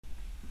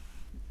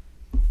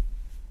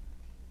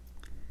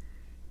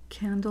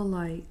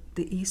Candlelight,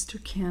 the Easter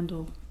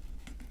Candle.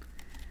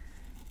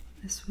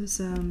 This was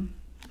a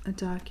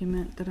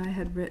document that I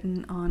had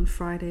written on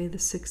Friday, the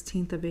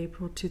 16th of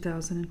April,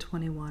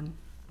 2021.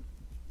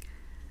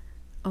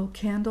 O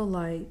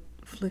candlelight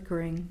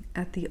flickering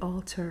at the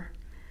altar,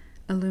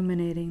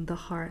 illuminating the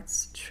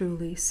hearts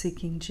truly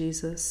seeking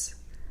Jesus.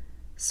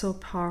 So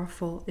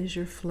powerful is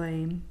your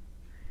flame,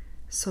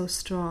 so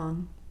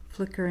strong,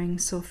 flickering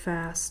so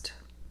fast.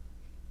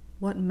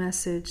 What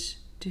message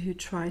do you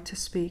try to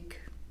speak?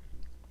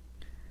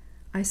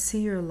 I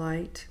see your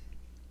light,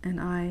 and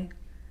I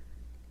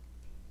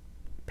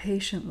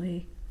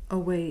patiently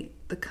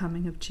await the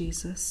coming of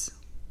Jesus.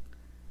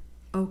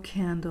 O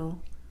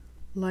candle,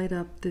 light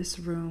up this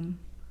room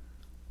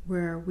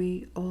where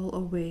we all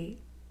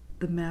await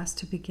the Mass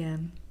to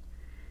begin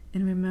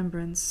in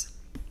remembrance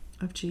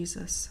of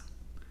Jesus.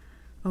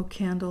 O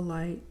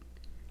candlelight,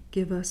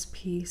 give us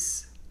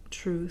peace,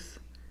 truth,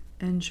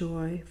 and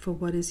joy for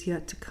what is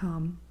yet to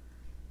come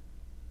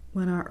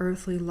when our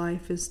earthly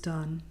life is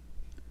done.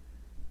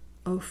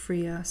 O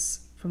free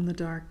us from the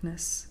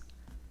darkness,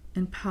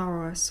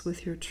 empower us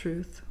with your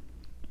truth.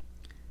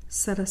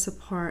 Set us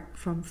apart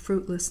from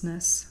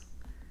fruitlessness,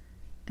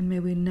 and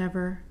may we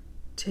never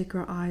take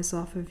our eyes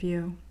off of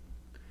you.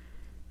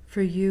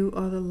 For you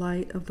are the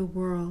light of the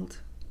world,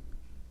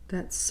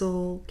 that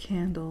soul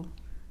candle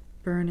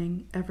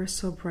burning ever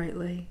so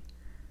brightly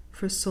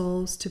for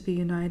souls to be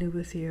united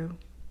with you.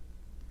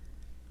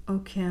 O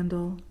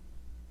candlelight,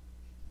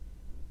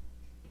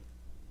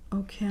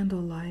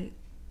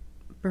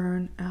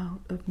 burn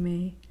out of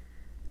me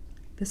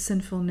the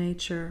sinful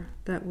nature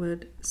that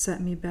would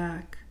set me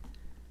back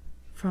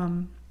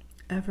from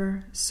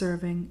ever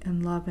serving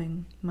and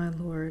loving my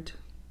Lord.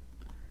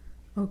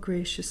 O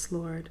gracious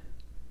Lord,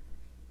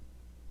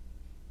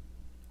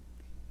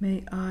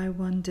 may I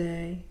one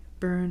day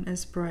burn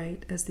as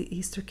bright as the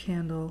Easter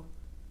candle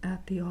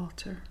at the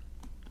altar.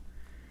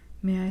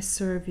 May I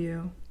serve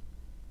you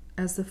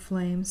as the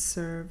flame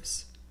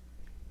serves,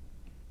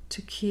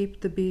 to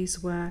keep the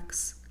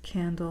beeswax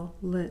candle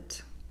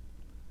lit.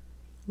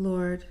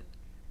 Lord,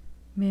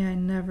 may I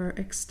never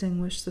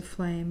extinguish the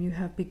flame you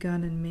have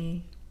begun in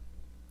me.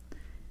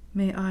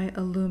 May I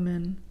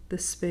illumine the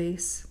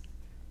space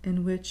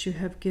in which you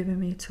have given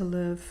me to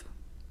live,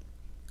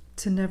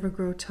 to never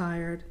grow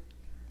tired,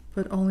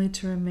 but only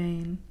to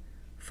remain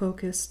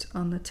focused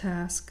on the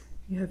task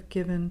you have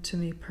given to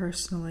me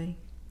personally.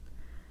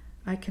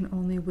 I can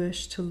only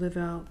wish to live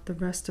out the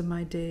rest of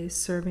my days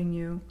serving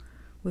you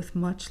with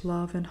much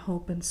love and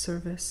hope and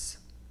service,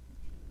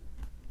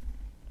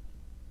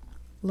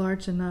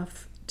 large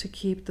enough to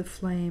keep the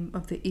flame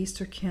of the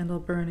Easter candle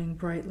burning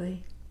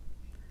brightly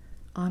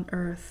on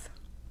earth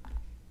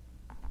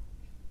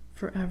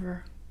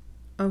forever.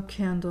 O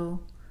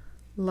candle,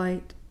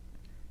 light,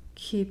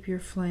 keep your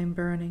flame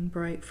burning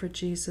bright for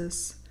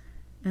Jesus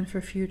and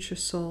for future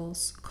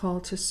souls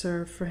called to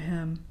serve for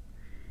him,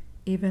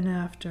 even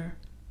after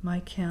my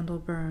candle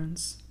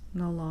burns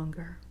no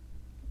longer.